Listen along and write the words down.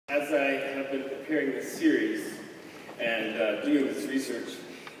As I have been preparing this series and doing this research,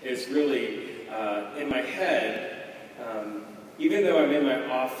 it's really in my head, even though I'm in my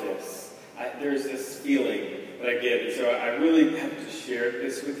office, there's this feeling that I get. And so I really have to share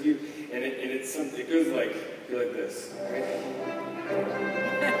this with you. And it's something, it goes like this. Right?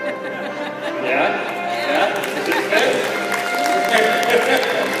 Yeah?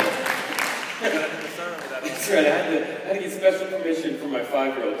 That's right. I had to get special permission from my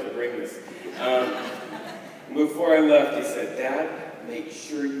 5-year-old to bring this. Before I left, he said, "Dad, make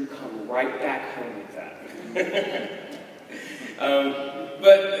sure you come right back home with that."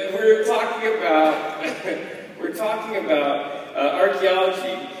 But we're talking about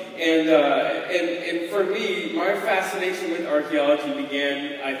archaeology, and for me, my fascination with archaeology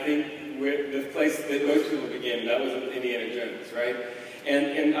began, I think, with the place that most people begin, and that was with Indiana Jones, right?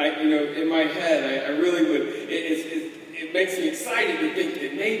 And I, in my head, I really would. It makes me excited to think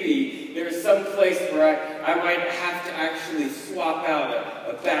that maybe there's some place where I might have to actually swap out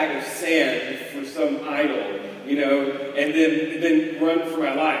a bag of sand for some idol, and then run for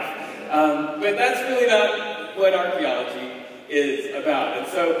my life. But that's really not what archaeology is about. And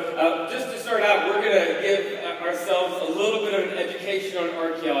so, just to start out, we're going to give ourselves a little bit of an education on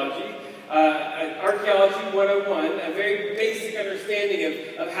archaeology. Archaeology 101, a very basic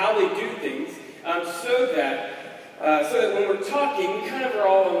understanding of how they do things, so that when we're talking, we kind of are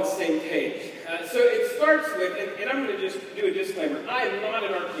all on the same page. So it starts with, and I'm going to just do a disclaimer, I am not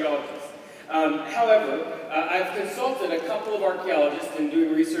an archaeologist. However, I've consulted a couple of archaeologists in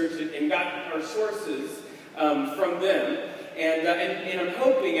doing research and got our sources from them. And I'm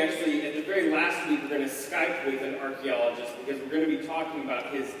hoping, actually, at the very last week, we're going to Skype with an archaeologist because we're going to be talking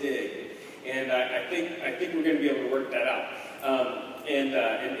about his dig. And I think we're going to be able to work that out and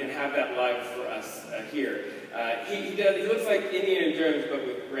have that live for us here. He looks like Indiana Jones, but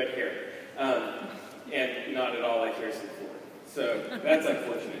with red hair, and not at all like Harrison Ford. So that's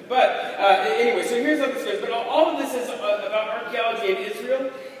unfortunate. But anyway, so here's how this goes. But all of this is about archaeology in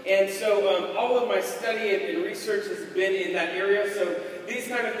Israel. And so all of my study and research has been in that area. So these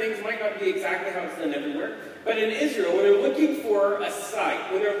kind of things might not be exactly how it's done everywhere. But in Israel, when they're looking for a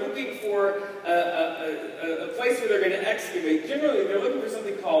site, when they're looking for a place where they're going to excavate, generally they're looking for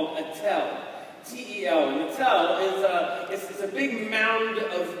something called a tel. T-E-L. And the tel is it's a big mound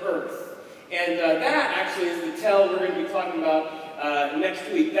of earth. And that actually is the tel we're going to be talking about next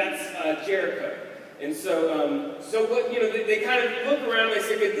week. That's Jericho. And so, what they kind of look around. They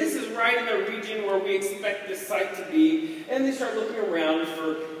say, "Okay, this is right in the region where we expect this site to be," and they start looking around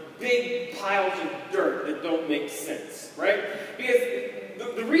for big piles of dirt that don't make sense, right? Because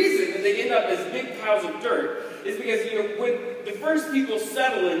the reason that they end up as big piles of dirt is because when the first people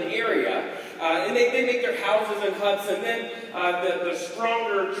settle an area, and they make their houses and huts, and then the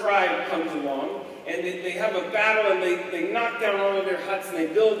stronger tribe comes along. And they have a battle, and they knock down all of their huts, and they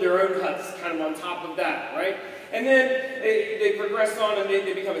build their own huts kind of on top of that, right? And then they progress on, and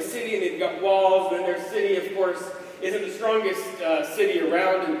they become a city, and they've got walls, and then their city, of course, isn't the strongest city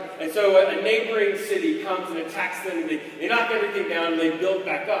around, and so a neighboring city comes and attacks them, and they knock everything down, and they build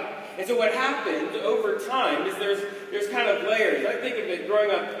back up. And so what happens over time is there's kind of layers. I think of it growing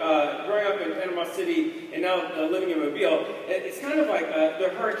up in Panama City and now living in Mobile. It's kind of like the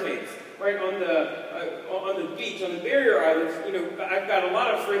hurricanes. Right on the beach, on the barrier islands, I've got a lot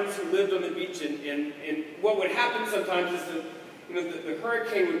of friends who lived on the beach, and what would happen sometimes is that the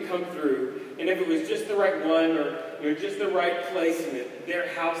hurricane would come through, and if it was just the right one or just the right place, and their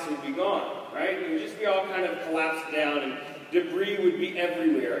house would be gone, right? It would just be all kind of collapsed down, and debris would be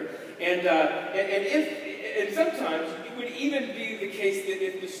everywhere. And sometimes it would even be the case that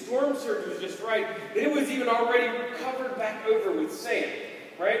if the storm surge was just right, that it was even already covered back over with sand,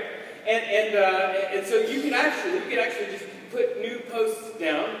 right? And so you could actually just put new posts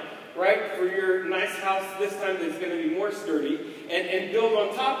down, right, for your nice house this time that's going to be more sturdy, and build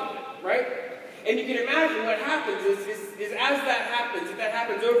on top of it, right? And you can imagine what happens is as that happens, if that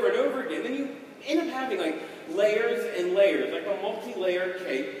happens over and over again, then you end up having like layers and layers, like a multi-layer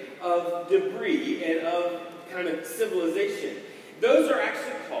cake of debris and of kind of civilization. Those are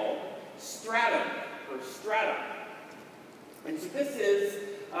actually called stratum or strata. And so this is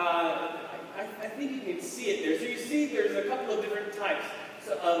I think you can see it there. So you see there's a couple of different types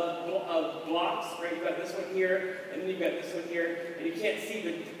of blocks, right? You've got this one here, and then you've got this one here, and you can't see,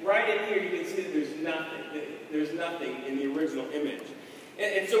 but right in here you can see that there's nothing in the original image.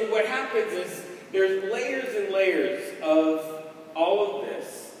 And so what happens is there's layers and layers of all of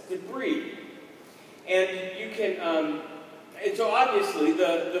this debris. And you can, And so obviously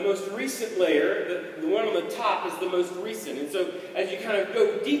the most recent layer, the one on the top, is the most recent. And so as you kind of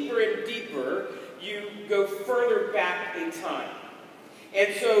go deeper and deeper, you go further back in time.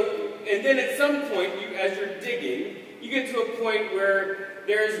 And then at some point, as you're digging, you get to a point where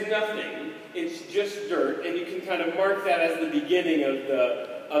there's nothing. It's just dirt, and you can kind of mark that as the beginning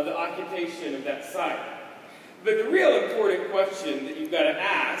of the occupation of that site. But the real important question that you've got to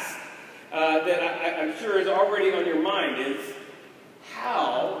ask, that I'm sure is already on your mind, is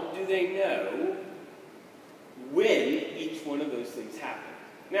how do they know when each one of those things happened?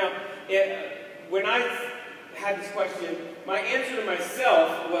 Now, when I had this question, my answer to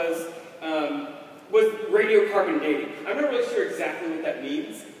myself was radiocarbon dating. I'm not really sure exactly what that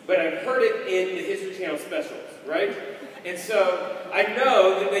means, but I've heard it in the History Channel specials, right? And so I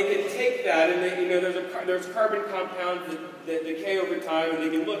know that they can take that, and they, there's carbon compounds that decay over time, and they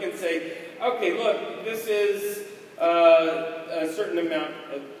can look and say, okay, look, this is a certain amount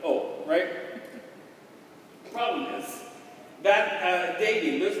of old, right? The problem is that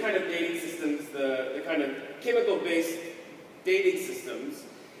dating, those kind of dating systems, the kind of chemical-based dating systems,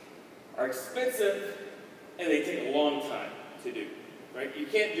 are expensive, and they take a long time to do, right? You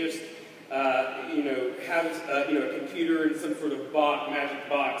can't just have a computer and some sort of magic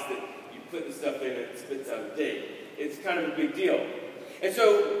box that you put the stuff in and it spits out a date. It's kind of a big deal. And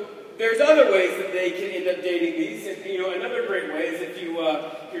so there's other ways that they can end up dating these. And, another great way is if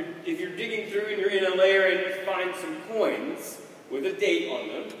you're digging through and you're in a layer and you find some coins with a date on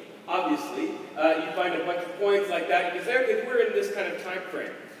them. Obviously, you find a bunch of coins like that because we're in this kind of time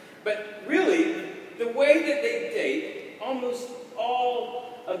frame. But really, the way that they date almost all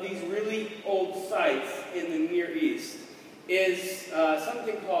of these really old sites in the Near East is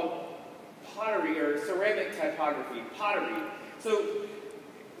something called pottery or ceramic typography, pottery. So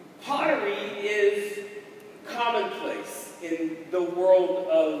pottery is commonplace in the world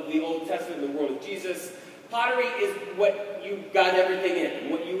of the Old Testament, in the world of Jesus. Pottery is what you got everything in,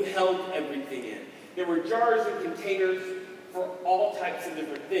 what you held everything in. There were jars and containers for all types of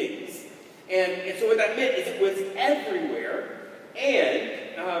different things. And so what that meant is it was everywhere. And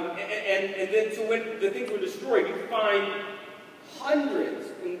then so when the things were destroyed, you find hundreds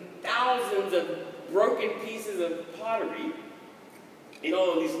and thousands of broken pieces of pottery in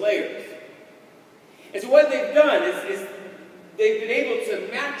all of these layers. And so what they've done is they've been able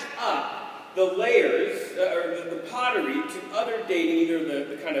to match up the layers, or the pottery, to other dating, either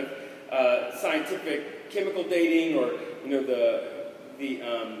the kind of scientific chemical dating, or the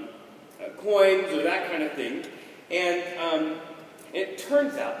coins, or that kind of thing. And it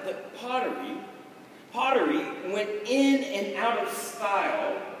turns out that pottery went in and out of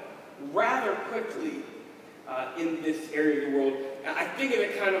style rather quickly in this area of the world. I think of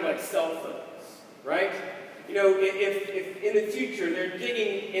it kind of like cell phones, right? If in the future they're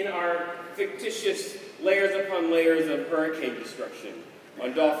digging in our fictitious layers upon layers of hurricane destruction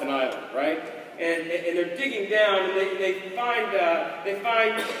on Dolphin Island, right? And they're digging down, and they find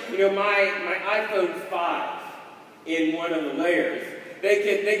my iPhone 5 in one of the layers. They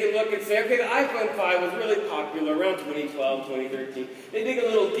can look and say, okay, the iPhone 5 was really popular around 2012, 2013. They dig a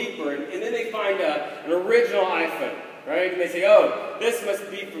little deeper, and then they find an original iPhone, right? And they say, oh, this must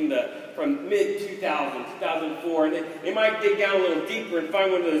be from mid-2000, 2004. And they might dig down a little deeper and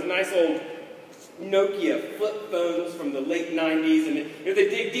find one of those nice old Nokia flip phones from the late 90s. And if they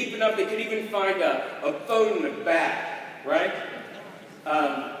dig deep enough, they could even find a phone in a bag, right?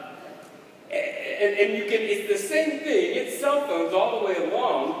 And you can, it's the same thing, it's cell phones all the way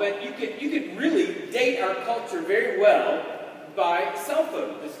along, but you could really date our culture very well by cell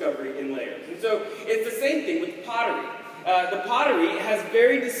phone discovery in layers. And so it's the same thing with pottery. The pottery has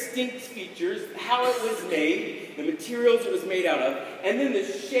very distinct features, how it was made, the materials it was made out of, and then the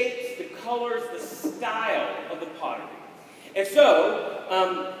shapes, the colors, the style of the pottery. And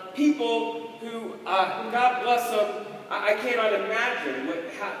so, people who, God bless them, I cannot imagine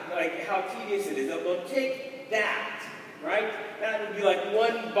how tedious it is. They'll take that, right? That would be like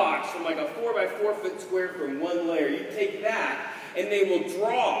one box from like a 4 by 4 foot square from one layer. You take that, and they will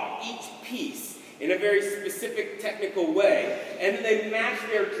draw each piece in a very specific technical way, and then they match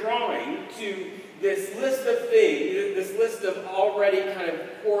their drawing to this list of things, this list of already kind of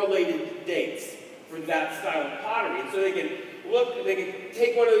correlated dates for that style of pottery. And so they can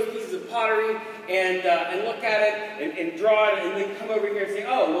take one of those pieces of pottery and look at it and draw it, and then come over here and say,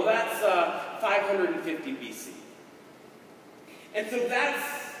 oh, well, that's 550 BC. And so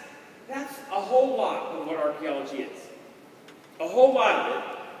that's a whole lot of what archaeology is. A whole lot of it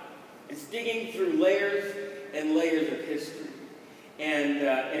is digging through layers and layers of history. and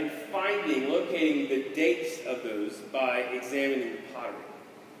locating the dates of those by examining the pottery.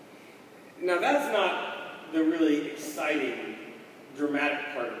 Now, that's not the really exciting,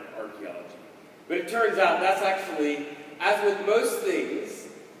 dramatic part of archaeology. But it turns out that's actually, as with most things,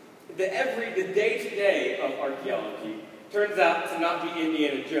 the day-to-day of archaeology turns out to not be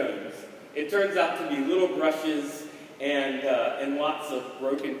Indiana Jones. It turns out to be little brushes and lots of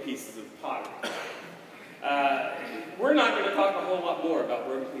broken pieces of pottery. We're not going to talk a whole lot more about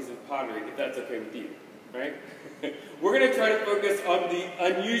broken pieces of pottery, if that's okay with you, right? We're going to try to focus on the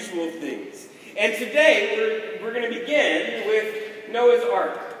unusual things. And today, we're going to begin with Noah's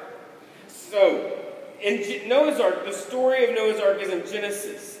Ark. So, in Noah's Ark, the story of Noah's Ark is in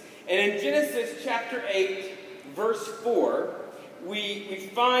Genesis. And in Genesis chapter 8, verse 4, we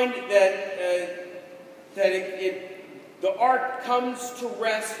find that the ark comes to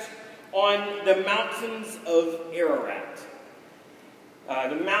rest on the mountains of Ararat.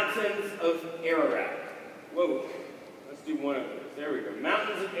 The mountains of Ararat. Whoa, let's do one of those. There we go.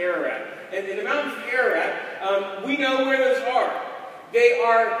 Mountains of Ararat. And in the mountains of Ararat, we know where those are. They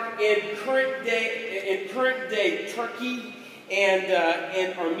are in current day Turkey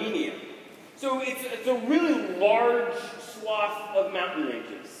and Armenia. So it's a really large swath of mountain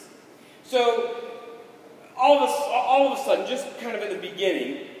ranges. So all of a sudden, just kind of at the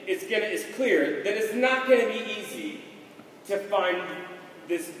beginning, it's clear that it's not going to be easy to find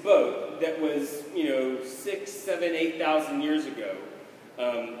this boat that was, 6,000, 7,000, 8,000 years ago,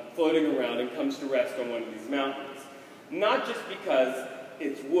 floating around and comes to rest on one of these mountains. Not just because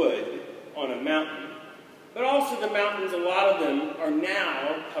it's wood on a mountain, but also the mountains, a lot of them are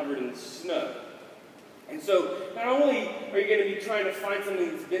now covered in snow. And so not only are you going to be trying to find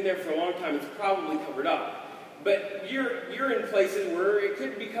something that's been there for a long time, it's probably covered up, but you're in places where it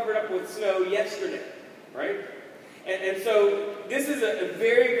could be covered up with snow yesterday, right? And so this is a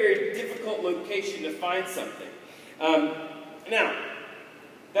very, very difficult location to find something. Now,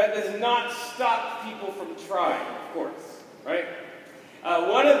 that does not stop people from trying, of course, right?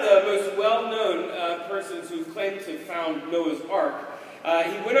 One of the most well-known persons who claimed to have found Noah's Ark,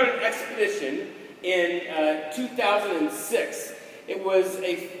 he went on an expedition in 2006. It was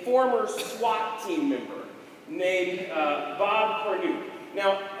a former SWAT team member named Bob Cornuke.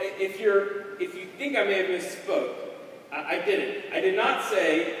 Now, if you think I may have misspoke, I didn't. I did not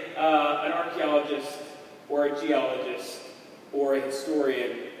say an archaeologist or a geologist or a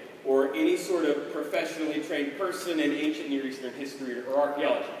historian or any sort of professionally trained person in ancient Near Eastern history or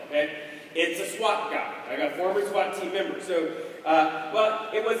archaeology. Okay? It's a SWAT guy. I got a former SWAT team member. So,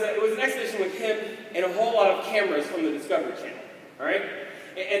 it was an expedition with him and a whole lot of cameras from the Discovery Channel. All right,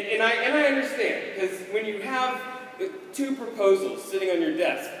 and I understand, because when you have two proposals sitting on your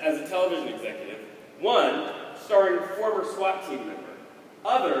desk as a television executive, one starring former SWAT team member,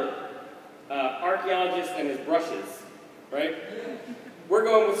 other archaeologist and his brushes, right? We're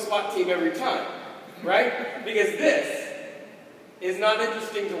going with SWAT team every time, right? Because this is not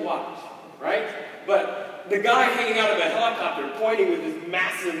interesting to watch, right? But the guy hanging out of a helicopter pointing with his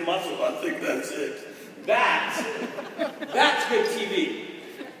massive muscle, I think that's it. That's good TV,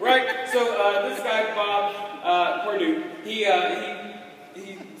 right? So this guy, Bob Cornuke, he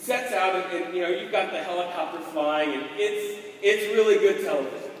sets out and you've got the helicopter flying and it's really good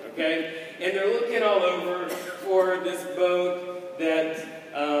television, okay? And they're looking all over for this boat that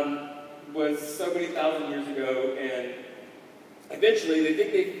was so many thousand years ago, and eventually they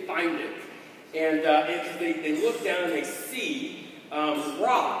think they find it. And they look down and they see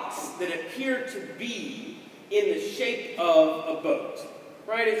rocks that appear to be in the shape of a boat,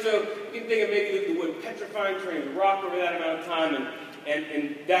 right? And so you can think of maybe the wood petrifying, turning the rock over that amount of time,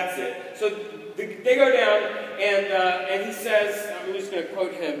 and that's it. So they go down, and he says, I'm just going to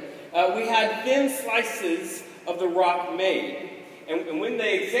quote him, we had thin slices of the rock made, and when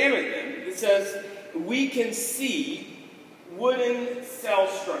they examined them, it says, we can see wooden cell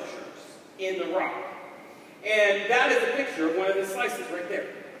structures in the rock. And that is a picture of one of the slices right there.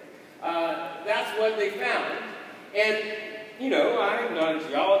 That's what they found. And, I'm not a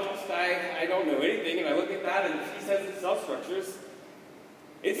geologist. I don't know anything. And I look at that, and he says it's cell structures.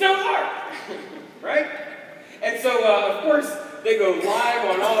 It's Noah's Ark, right? And so, of course, they go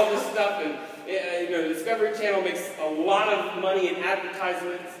live on all of this stuff. And, the Discovery Channel makes a lot of money in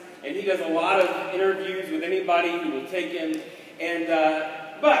advertisements. And he does a lot of interviews with anybody who will take him. And,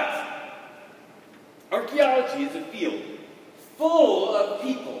 but archaeology is a field full of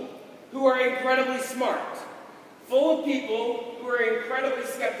people who are incredibly smart, full of people who are incredibly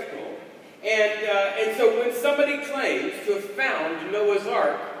skeptical. And so when somebody claims to have found Noah's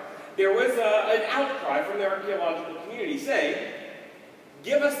Ark, there was an outcry from the archaeological community saying,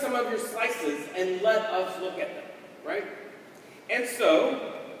 give us some of your slices and let us look at them, right? And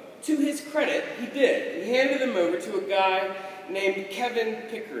so, to his credit, he did. He handed them over to a guy named Kevin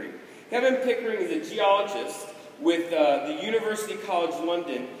Pickering. Kevin Pickering is a geologist with the University College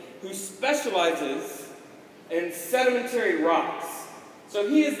London who specializes in sedimentary rocks. So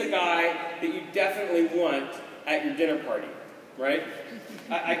he is the guy that you definitely want at your dinner party, right?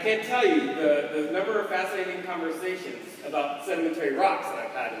 I can't tell you the number of fascinating conversations about sedimentary rocks that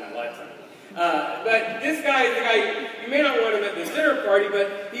I've had in my lifetime. But this guy is the guy, you may not want him at this dinner party,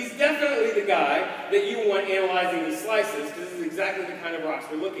 but he's definitely the guy that you want analyzing these slices, because this is exactly the kind of rocks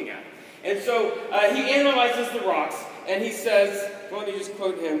we're looking at. And so he analyzes the rocks, and he says, let me just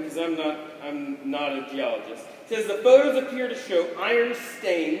quote him, because I'm not a geologist. He says, the photos appear to show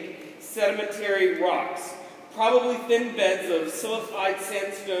iron-stained sedimentary rocks, probably thin beds of silicified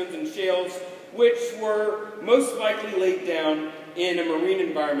sandstones and shales, which were most likely laid down in a marine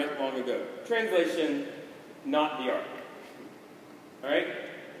environment long ago. Translation, not the Ark. All right?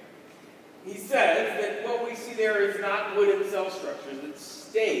 He says that what we see there is not wooden cell structures. It's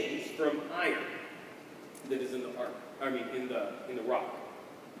staged from iron that is in the Ark. I mean, in the rock.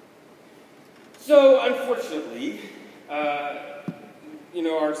 So, unfortunately,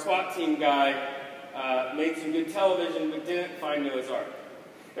 our SWAT team guy made some good television, but didn't find Noah's Ark.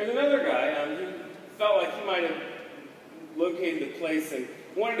 There's another guy who felt like he might have located the place and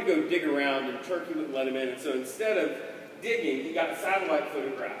wanted to go dig around, and Turkey wouldn't let him in. And so instead of digging, he got satellite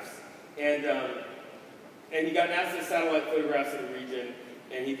photographs. And he got NASA satellite photographs of the region,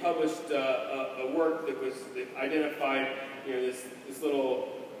 and he published a work that identified this little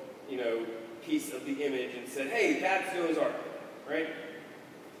piece of the image and said, hey, that's Noah's Ark, right?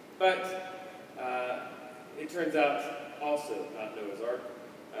 But it turns out also not Noah's Ark.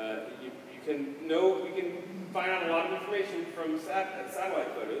 You can find out a lot of information from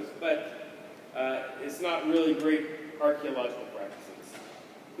satellite photos, but it's not really great archaeological practices.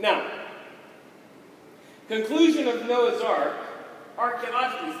 Now, conclusion of Noah's Ark,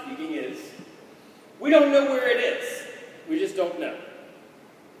 archaeologically speaking, is we don't know where it is. We just don't know.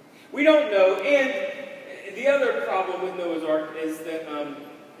 We don't know, and the other problem with Noah's Ark is that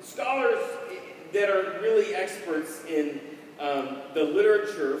scholars that are really experts in the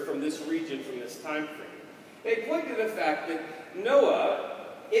literature from this region, from this time frame, they point to the fact that Noah,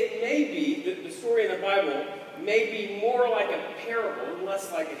 it may be, the story in the Bible may be more like a parable and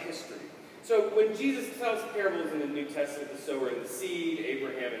less like a history. So when Jesus tells parables in the New Testament, the sower and the seed,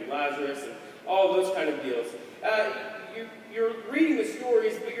 Abraham and Lazarus, and all those kind of deals, you're reading the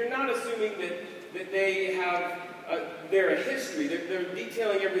stories, but you're not assuming that they have they're a history. They're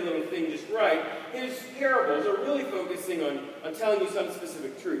detailing every little thing just right. His parables are really focusing on telling you some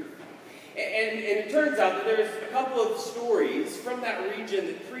specific truth. And it turns out that there's a couple of stories from that region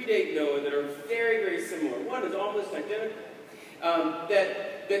that predate Noah that are very, very similar. One is almost identical,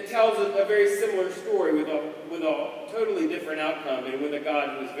 that tells a very similar story with a totally different outcome and with a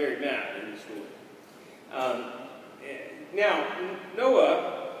God who is very mad in the story. Now,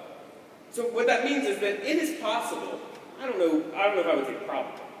 Noah, so what that means is that it is possible, I don't know if I would say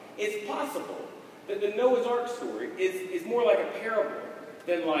probable, it's possible that the Noah's Ark story is more like a parable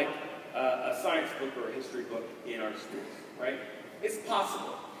than like a science book or a history book in our schools, right? It's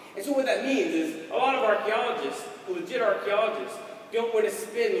possible. And so what that means is a lot of archaeologists, legit archaeologists, don't want to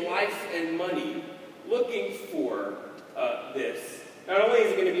spend life and money looking for this. Not only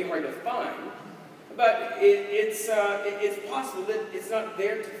is it going to be hard to find, but it's possible that it's not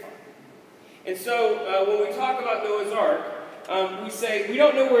there to find. And so when we talk about Noah's Ark, we say we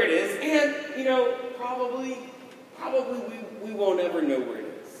don't know where it is, and probably we won't ever know where it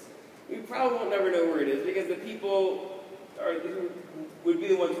is. We probably won't ever know where it is because the people who would be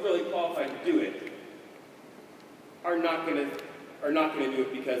the ones really qualified to do it are not going to do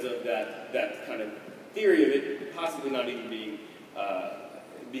it because of that kind of theory of it possibly not even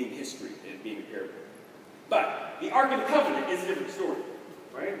being history and being a parable. But the Ark of the Covenant is a different story,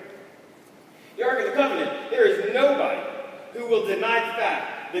 right? The Ark of the Covenant, there is nobody who will deny the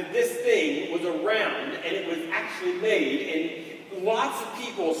fact that this thing was around and it was actually made, and lots of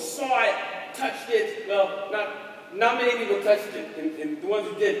people saw it, touched it. Well, not many people touched it, and the ones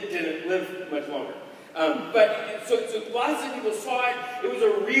who didn't live much longer. But so lots of people saw it. It was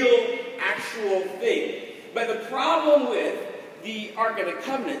a real, actual thing. But the problem with the Ark of the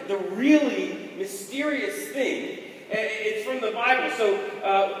Covenant, the really mysterious thing, it's from the Bible. So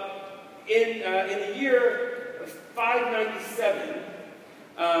in the year 597,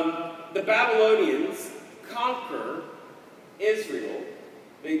 the Babylonians conquer Israel.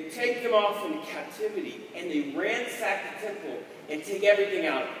 They take them off into captivity, and they ransack the temple and take everything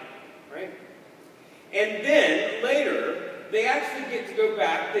out of it, right? And then, later, they actually get to go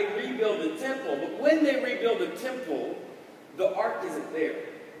back, they rebuild the temple, but when they rebuild the temple, the ark isn't there.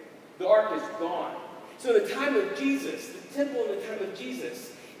 The ark is gone. So in the time of Jesus, the temple in the time of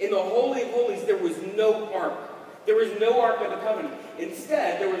Jesus, in the Holy of Holies, there was no ark. There was no Ark of the Covenant.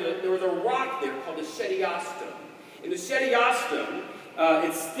 Instead, there was a rock there called the Shediostum. And the Shediostum,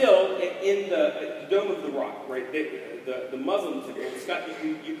 it's still in the dome of the rock, right? The Muslim temple. It's got,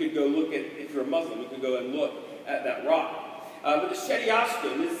 you could go look at, if you're a Muslim, you could go and look at that rock. But the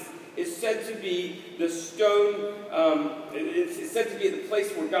Shediostum is said to be the stone, it's said to be the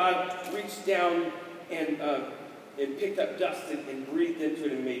place where God reached down and picked up dust and breathed into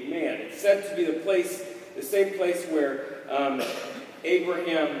it and made man. It's said to be the same place where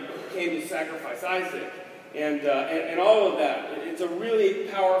Abraham came to sacrifice Isaac, and all of that. It's a really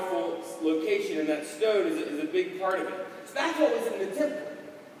powerful location, and that stone is a big part of it. So that's what was in the temple.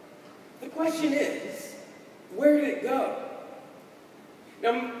 The question is, where did it go?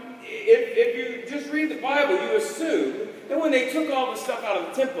 Now, if you just read the Bible, you assume that when they took all the stuff out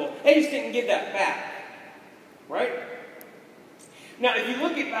of the temple, they just didn't give that back. Right? Now, if you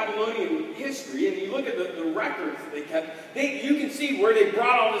look at Babylonian history, and you look at the records that they kept, you can see where they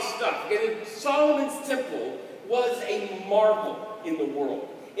brought all this stuff. Okay? Solomon's temple was a marvel in the world.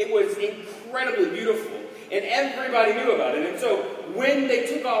 It was incredibly beautiful, and everybody knew about it. And so when they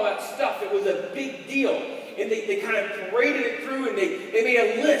took all that stuff, it was a big deal. And they kind of paraded it through, and they made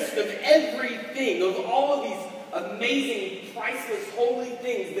a list of everything, of all of these amazing, priceless, holy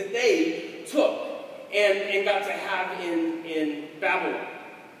things that they took and got to have in Babylon.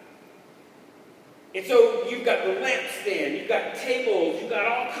 And so you've got the lampstand, you've got tables, you've got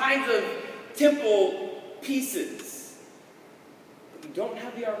all kinds of temple pieces. But you don't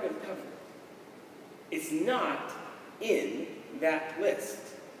have the Ark of the Covenant. It's not in that list.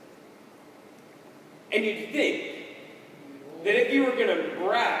 And you'd think that if you were going to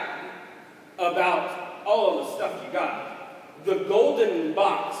brag about all of the stuff you got, the golden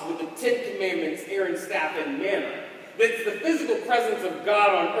box with the Ten Commandments, Aaron's staff, and manna, that's the physical presence of God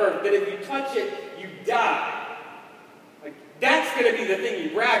on earth, that if you touch it, you die. Like, that's going to be the thing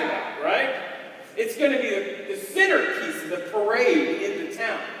you brag about, right? It's going to be the centerpiece of the parade in the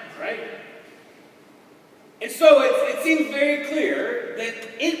town, right? And so it seems very clear that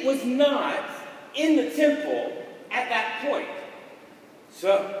it was not in the temple at that point.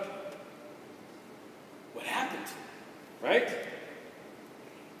 So, what happened to it? Right?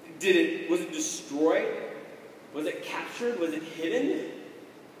 Was it destroyed? Was it captured? Was it hidden?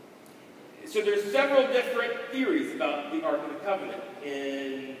 So there's several different theories about the Ark of the Covenant.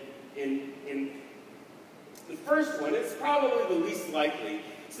 In the first one, it's probably the least likely.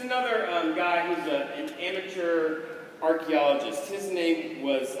 It's another guy who's an amateur archaeologist. His name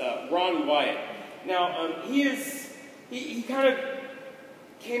was Ron Wyatt. Now, he kind of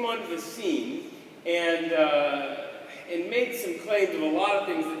came onto the scene and made some claims of a lot of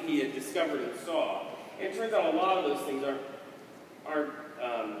things that he had discovered and saw. And it turns out a lot of those things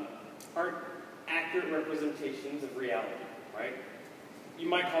aren't accurate representations of reality, right? You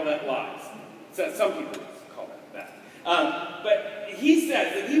might call that lies. So some people call that. But he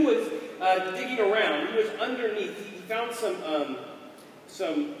says that he was digging around. He was underneath. He found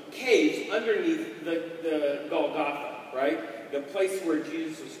some caves underneath the Golgotha, right? The place where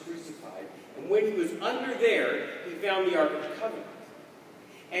Jesus was crucified. And when he was under there, he found the Ark of the Covenant.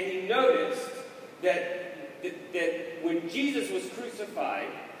 And he noticed that when Jesus was crucified,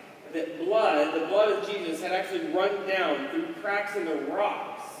 that the blood of Jesus had actually run down through cracks in the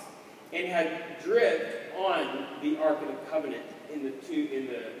rocks and had dripped on the Ark of the Covenant in the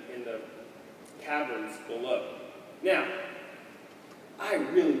caverns below. Now, I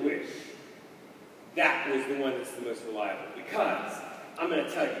really wish that was the one that's the most reliable, because I'm going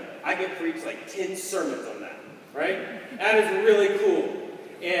to tell you, I could preach like 10 sermons on that, right? That is really cool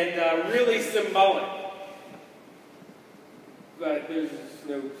and really symbolic. But there's just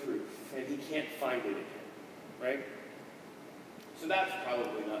no proof, and he can't find it again, right? So that's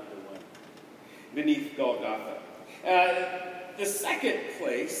probably not the one beneath Golgotha. The second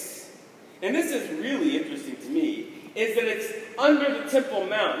place, and this is really interesting to me, is that it's under the Temple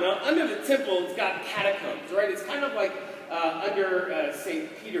Mount. Now, under the temple, it's got catacombs, right? It's kind of like under St.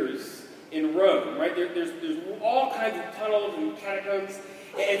 Peter's in Rome, right? There's all kinds of tunnels and catacombs.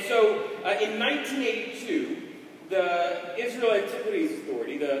 And so, in 1982, the Israel Antiquities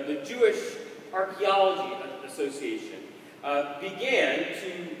Authority, the Jewish Archaeology Association, began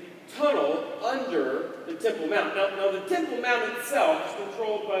tunnel under the Temple Mount. Now the Temple Mount itself is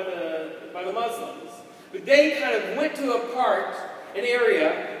controlled by the Muslims, but they kind of went to an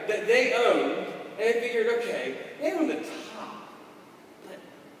area that they owned, and they figured, okay, they own the top, but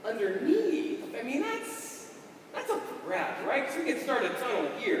underneath, I mean, that's up for grabs, right? Because we can start a tunnel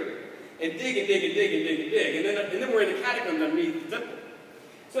here and dig and dig and dig and dig and dig, and then we're in the catacombs underneath the temple.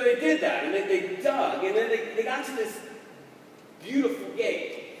 So they did that, and they dug, and then they got to this beautiful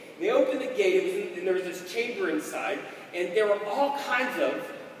gate. They opened the gate, and there was this chamber inside, and there were all kinds of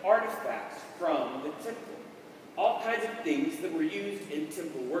artifacts from the temple. All kinds of things that were used in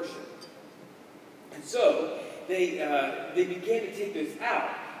temple worship. And so they began to take this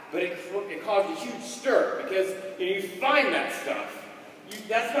out, but it caused a huge stir, because you find that stuff.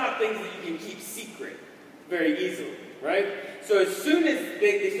 That's not things that you can keep secret very easily, right? So as soon as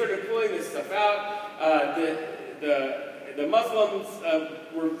they started pulling this stuff out, the Muslims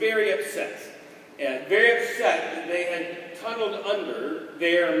were very upset. And very upset that they had tunneled under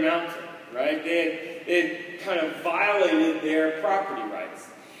their mountain, right? They had kind of violated their property rights.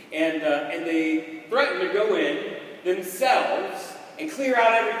 And they threatened to go in themselves and clear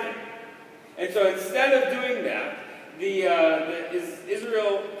out everything. And so instead of doing that, the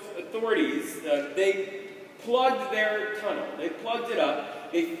Israel authorities, they plugged their tunnel. They plugged it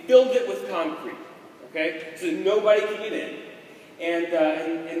up. They filled it with concrete, okay, so nobody could get in. And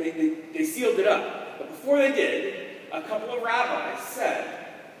they sealed it up. But before they did, a couple of rabbis said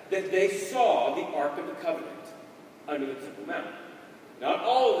that they saw the Ark of the Covenant under the Temple Mount. Not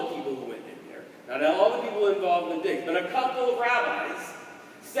all of the people who went in there, not all the people involved in the digs, but a couple of rabbis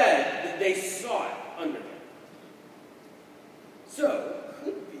said that they saw it under there. So, it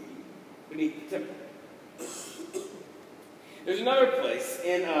could be beneath the temple. There's another place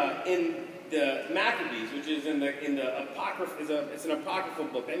in the Maccabees, which is in the Apocrypha. It's an apocryphal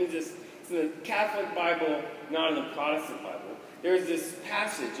book. That means it's in the Catholic Bible, not in the Protestant Bible. There's this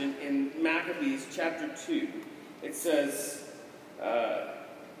passage in Maccabees chapter 2. It says,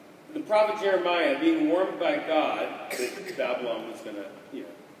 the prophet Jeremiah, being warned by God that Babylon was going to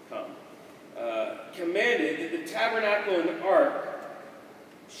come, commanded that the tabernacle and ark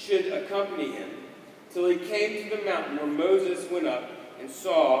should accompany him till he came to the mountain where Moses went up and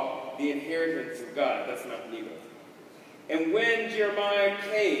saw the inheritance of God. That's Mount Nebo. And when Jeremiah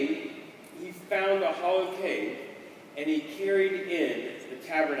came, he found a hollow cave, and he carried in the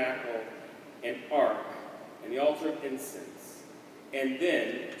tabernacle and ark and the altar of incense, and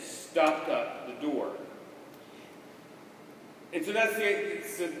then stopped up the door. And so that's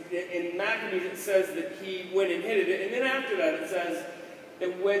in Maccabees it says that he went and hid it. And then after that it says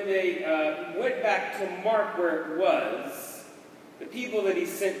that when they went back to mark where it was, the people that he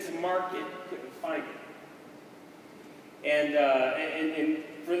sent to mark it couldn't find it. And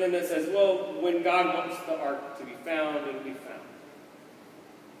for them it says, well, when God wants the ark to be found, it'll be found.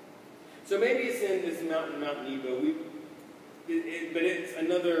 So maybe it's in this mountain, Mount Nebo, but it's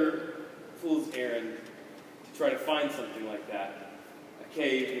another fool's errand to try to find something like that. A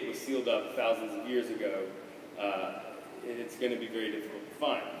cave that was sealed up thousands of years ago, it's going to be very difficult to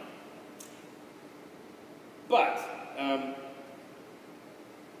find. But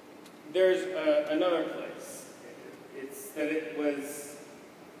there's another place. It's that it was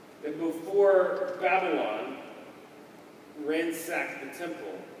that before Babylon ransacked the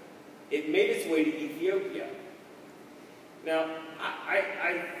temple, it made its way to Ethiopia. Now,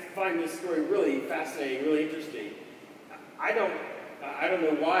 I find this story really fascinating, really interesting. I don't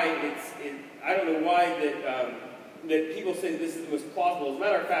know why that people say this is the most plausible. As a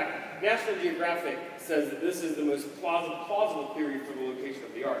matter of fact, National Geographic says that this is the most plausible theory for the location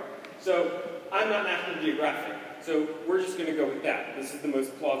of the ark. So I'm not National Geographic, so we're just going to go with that. This is the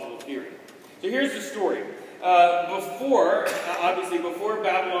most plausible theory. So here's the story. Obviously before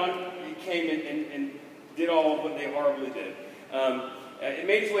Babylon came and did all of what they horribly did, it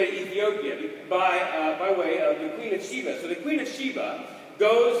made its way to Ethiopia by way of the Queen of Sheba. So the Queen of Sheba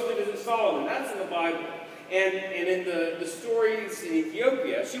goes to visit Solomon. That's in the Bible. And in the stories in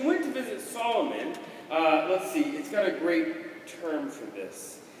Ethiopia, she went to visit Solomon. Let's see, it's got a great term for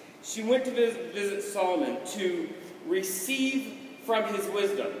this. She went to visit Solomon to receive from his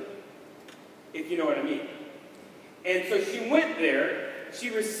wisdom, if you know what I mean. And so she went there,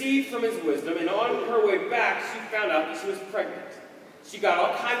 she received from his wisdom, and on her way back, she found out that she was pregnant. She got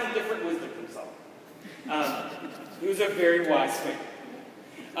all kinds of different wisdom from Solomon. He was a very wise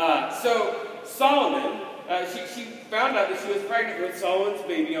man. So Solomon, she found out that she was pregnant with Solomon's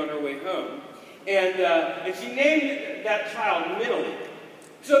baby on her way home. And she named that child Menelik.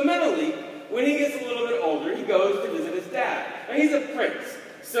 So Menelik, when he gets a little bit older, he goes to visit his dad. Now he's a prince.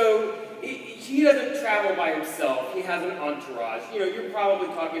 So he doesn't travel by himself. He has an entourage. You know, you're probably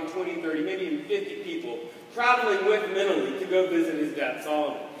talking 20, 30, maybe even 50 people traveling with mentally to go visit his dad,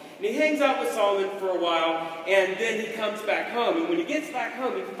 Solomon. And he hangs out with Solomon for a while, and then he comes back home. And when he gets back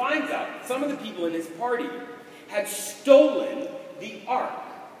home, he finds out that some of the people in his party had stolen the ark.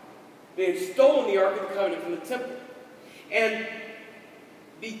 They had stolen the Ark of the Covenant from the temple. And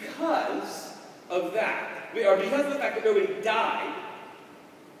because of that, or because of the fact that nobody died,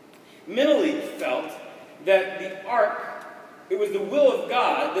 mentally felt that the ark, it was the will of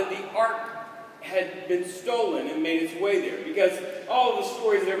God that the ark had been stolen and made its way there. Because all of the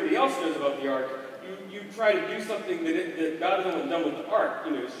stories that everybody else knows about the ark, you try to do something that God hasn't done with the ark.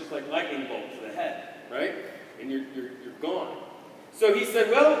 You know, it's just like lightning bolt to the head, right? And you're gone. So he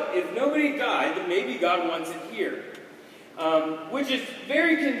said, well, if nobody died, then maybe God wants it here. Which is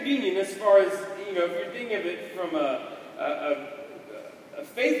very convenient as far as, you know, if you're thinking of it from a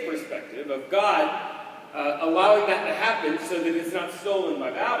faith perspective of God allowing that to happen so that it's not stolen by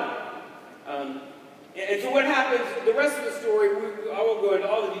Babylon. And so what happens, the rest of the story, I won't go into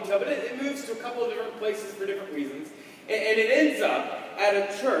all the detail, but it moves to a couple of different places for different reasons. And it ends up at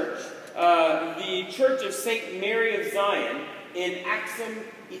a church, the Church of St. Mary of Zion in Axum,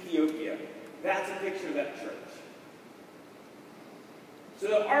 Ethiopia. That's a picture of that church. So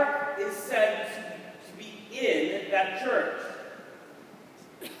the ark is said to be in that church.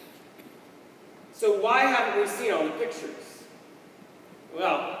 So why haven't we seen all the pictures?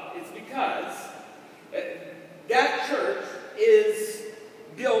 Well, it's because that church is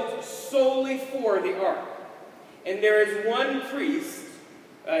built solely for the ark. And there is one priest,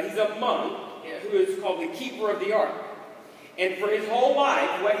 he's a monk, who is called the keeper of the ark. And for his whole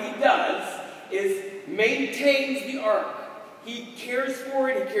life, what he does is maintains the ark. He cares for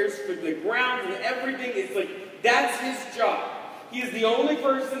it, he cares for the grounds and everything. It's like, that's his job. He is the only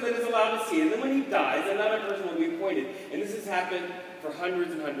person that is allowed to see it. And then when he dies, another person will be appointed. And this has happened for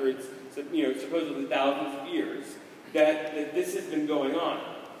hundreds and hundreds, you know, supposedly thousands of years, that this has been going on.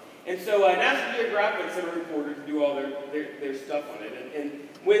 And so National Geographic sent a reporter to do all their stuff on it. And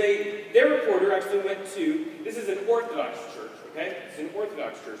when their reporter actually went to, this is an Orthodox church, okay? It's an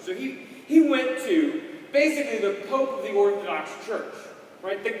Orthodox church. So he went to basically the Pope of the Orthodox Church,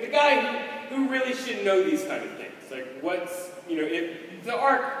 right? The guy who really should know these kind of things. Like you know, if the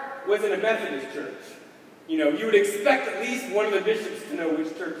Ark was in a Methodist church, you know, you would expect at least one of the bishops to know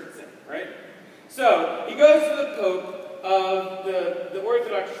which church it's in, right? So he goes to the Pope of the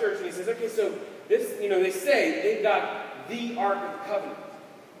Orthodox Church and he says, okay, so this, you know, they say they've got the Ark of the Covenant.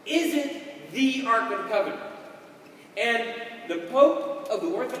 Is it the Ark of the Covenant? And the Pope of the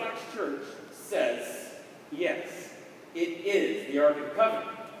Orthodox Church says, yes, it is the Ark of the Covenant.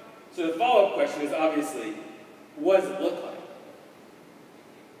 So the follow-up question is obviously, what does it look like?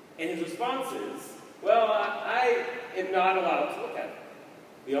 And his response is, well, I am not allowed to look at it.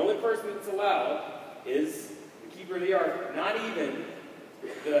 The only person that's allowed is the keeper of the ark. Not even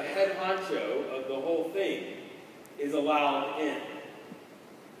the head honcho of the whole thing is allowed in.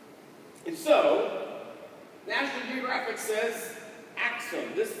 And so, National Geographic says,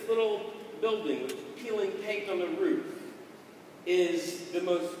 Axum, this little building with peeling paint on the roof, is the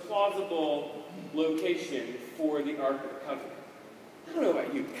most plausible location for the Ark of the Covenant. I don't know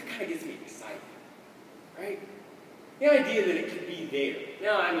about you, that kind of gets me excited, right? The idea that it could be there.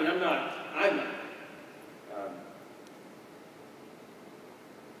 Now, I mean, I'm not.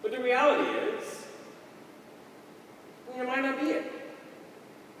 But the reality is, well, it might not be it.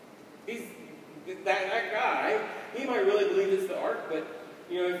 That guy, he might really believe it's the Ark, but,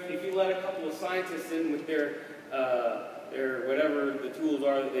 you know, if you let a couple of scientists in with their whatever the tools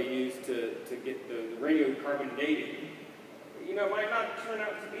are that they use to get the radiocarbon dating, you know, it might not turn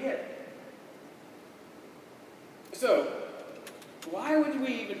out to be it. So, why would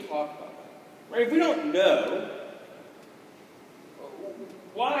we even talk about that? Right? If we don't know,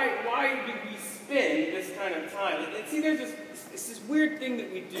 why do we spend this kind of time? And see, there's this weird thing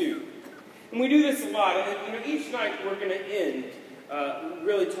that we do. And we do this a lot. And you know, each night we're going to end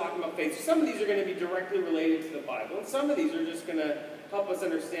really talking about faith. Some of these are going to be directly related to the Bible. And some of these are just going to help us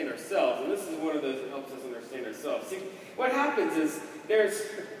understand ourselves. And this is one of those that helps us understand ourselves. See, what happens is there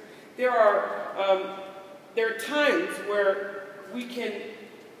are times where we can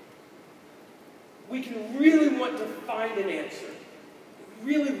really want to find an answer.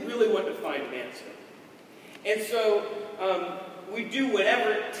 Really, really want to find an answer. And so we do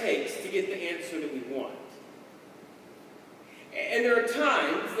whatever it takes to get the answer that we want. And there are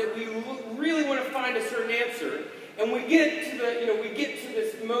times that we really want to find a certain answer, and we get to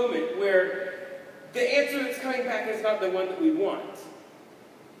this moment where the answer that's coming back is not the one that we want.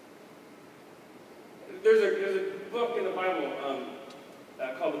 there's a book in the Bible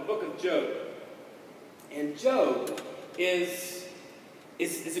called the Book of Job. And Job is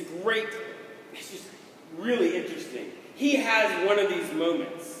a great, it's just really interesting. He has one of these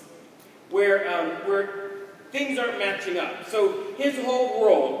moments where things aren't matching up. So his whole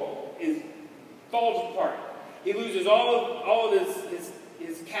world falls apart. He loses all of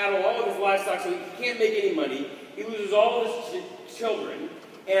his cattle, all of his livestock, so he can't make any money. He loses all of his children,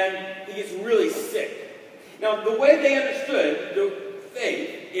 and he gets really sick. Now, the way they understood the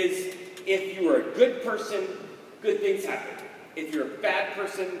faith is if you are a good person, good things happen. If you're a bad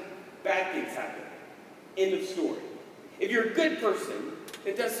person, bad things happen. End of story. If you're a good person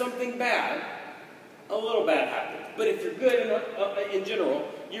that does something bad, a little bad happens. But if you're good in general,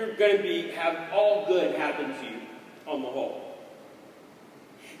 you're going to have all good happen to you on the whole.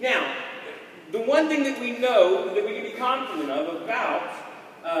 Now, the one thing that we know that we can be confident of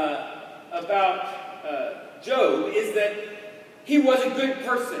about Job is that he was a good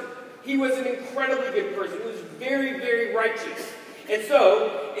person. He was an incredibly good person. He was very, very righteous. And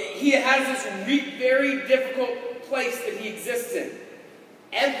so, he has this very difficult place that he exists in.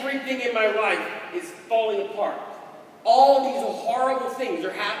 Everything in my life is falling apart. All these horrible things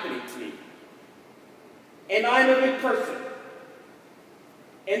are happening to me. And I'm a good person.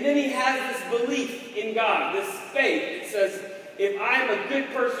 And then he has this belief in God, this faith that says, if I'm a good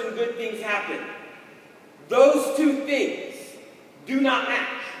person, good things happen. Those two things do not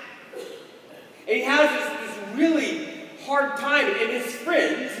match. And he has this really hard time, and his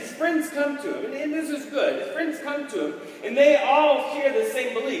friends come to him, and this is good. His friends come to him, and they all share the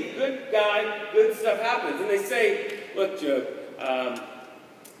same belief. Good guy, good stuff happens. And they say, look, Job,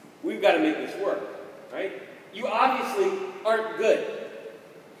 we've got to make this work, right? You obviously aren't good.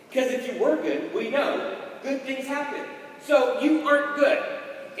 Because if you were good, we know good things happen. So you aren't good.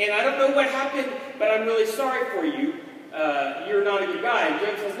 And I don't know what happened, but I'm really sorry for you. You're not a good guy. And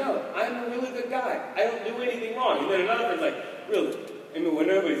Job says, no, I'm a really good guy. I don't do anything wrong. And then another friend's like, really? I mean, when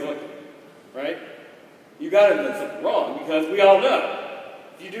nobody's looking, right? You got to have done something wrong, because we all know.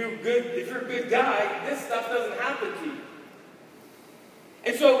 If you're a good guy, this stuff doesn't happen to you.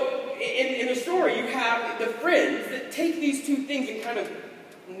 And so, in the story, you have the friends that take these two things and kind of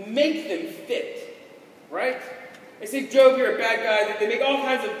make them fit, right? They say, Job, you're a bad guy. They make all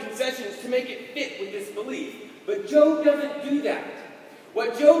kinds of concessions to make it fit with this belief. But Job doesn't do that.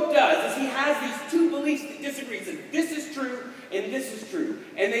 What Job does is he has these two beliefs that disagree. He says, this is true and this is true.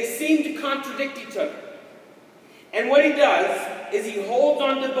 And they seem to contradict each other. And what he does is he holds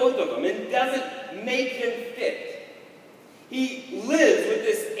on to both of them and doesn't make them fit. He lives with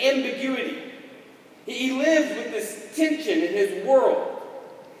this ambiguity. He lives with this tension in his world.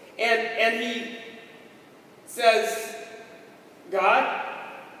 And he says, God,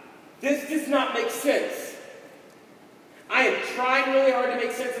 this does not make sense. I am trying really hard to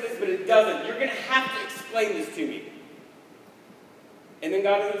make sense of this, but it doesn't. You're going to have to explain this to me. And then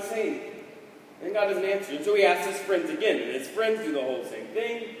God doesn't say anything. And then God doesn't answer. And so he asks his friends again. And his friends do the whole same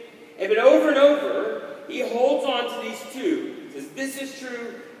thing. But over and over, he holds on to these two. He says, this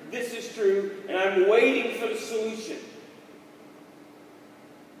is true, and I'm waiting for the solution.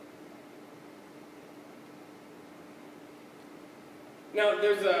 Now,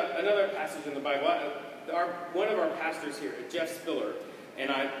 there's another passage in the Bible. One of our pastors here, Jeff Spiller, and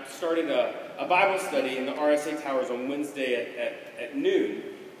I started a Bible study in the RSA Towers on Wednesday at noon.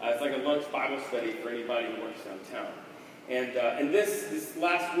 It's like a lunch Bible study for anybody who works downtown. And this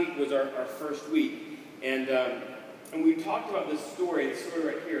last week was our first week. And we talked about this story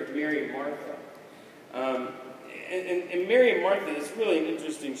right here of Mary and Martha. And Mary and Martha is really an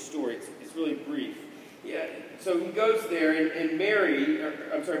interesting story. It's really brief. Yeah. So he goes there, and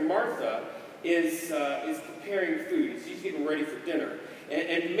Martha is preparing food. She's getting ready for dinner.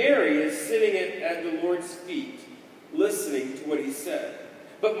 And Mary is sitting at the Lord's feet, listening to what he said.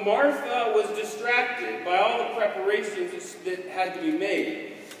 But Martha was distracted by all the preparations that had to be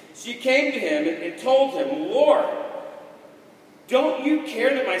made. She came to him and told him, Lord, don't you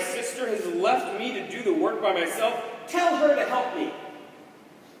care that my sister has left me to do the work by myself? Tell her to help me.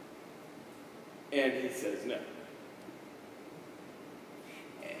 And he says no.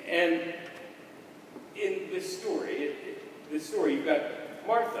 And in this story, you've got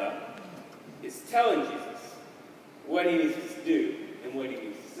Martha is telling Jesus what he needs to do and what he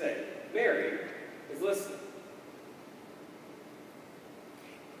needs to say. Mary is listening.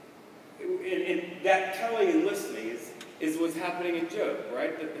 And that telling and listening is what's happening in Job,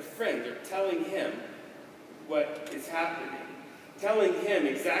 right? That the friends are telling him what is happening, telling him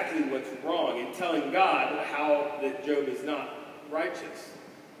exactly what's wrong, and telling God how that Job is not righteous.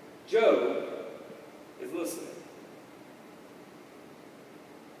 Job is listening.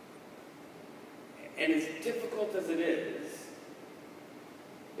 And as difficult as it is,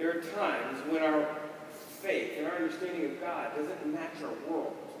 there are times when our faith and our understanding of God doesn't match our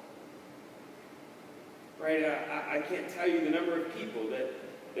world. Right? I can't tell you the number of people that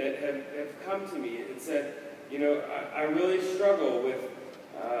have come to me and said, I really struggle with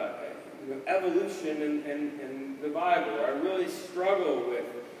evolution and the Bible. I really struggle with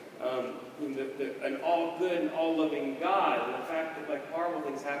an all good and all loving God, and the fact that horrible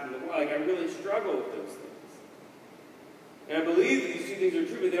things happen in the world. I really struggle with those things. And I believe that these two things are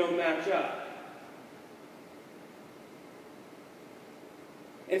true, but they don't match up.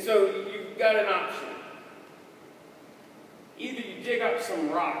 And so you've got an option. Either you dig up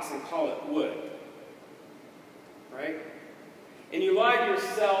some rocks and call it wood, right? And you lie to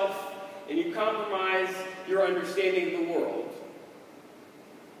yourself and you compromise your understanding of the world.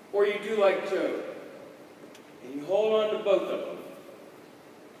 Or you do like Job and you hold on to both of them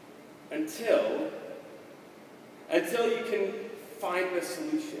until you can find the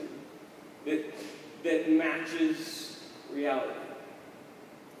solution that matches reality.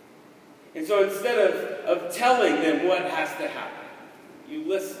 And so instead of telling them what has to happen, you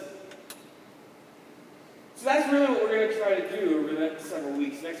listen. So that's really what we're going to try to do over the next several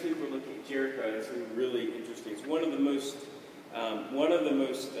weeks. Next week we're looking at Jericho, and it's going to be really interesting. It's one of the most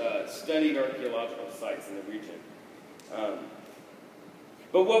studied archaeological sites in the region.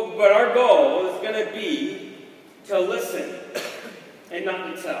 But our goal is going to be to listen and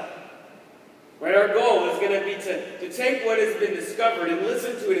not to tell. Right? Our goal is going to be to take what has been discovered and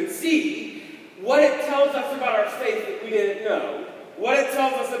listen to it and see what it tells us about our faith that we didn't know, what it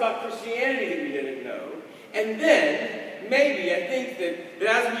tells us about Christianity that we didn't know, and then maybe I think that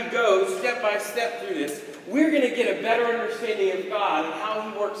as we go step by step through this, we're going to get a better understanding of God and how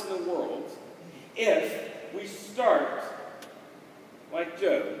He works in the world if we start like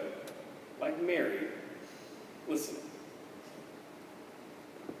Job, like Mary, listening.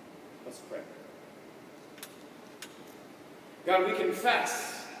 Let's pray. God, we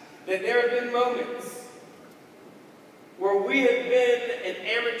confess that there have been moments where we have been an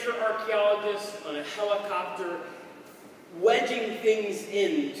amateur archaeologist on a helicopter wedging things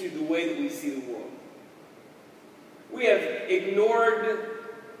into the way that we see the world. We have ignored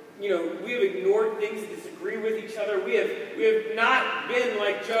things that disagree with each other. We have not been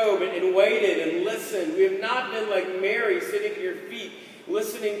like Job and waited and listened. We have not been like Mary sitting at your feet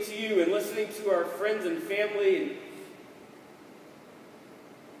listening to you and listening to our friends and family. And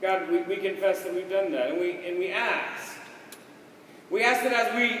God, we confess that we've done that, and we ask. We ask that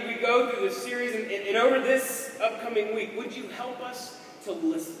as we go through this series and over this upcoming week, would you help us to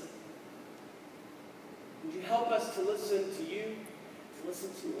listen? Would you help us to listen to you, to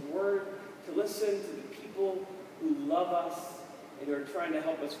listen to your word, to listen to the people who love us and who are trying to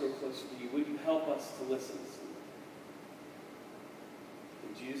help us grow closer to you? Would you help us to listen?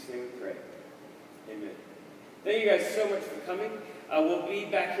 In Jesus' name we pray. Amen. Thank you guys so much for coming. We'll be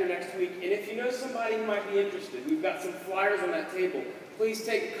back here next week. And if you know somebody who might be interested, we've got some flyers on that table. Please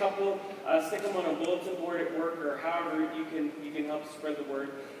take a couple, stick them on a bulletin board at work or however you can help spread the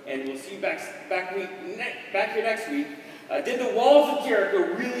word. And we'll see you back here next week. Did the walls of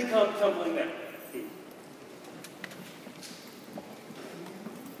Jericho really come tumbling down?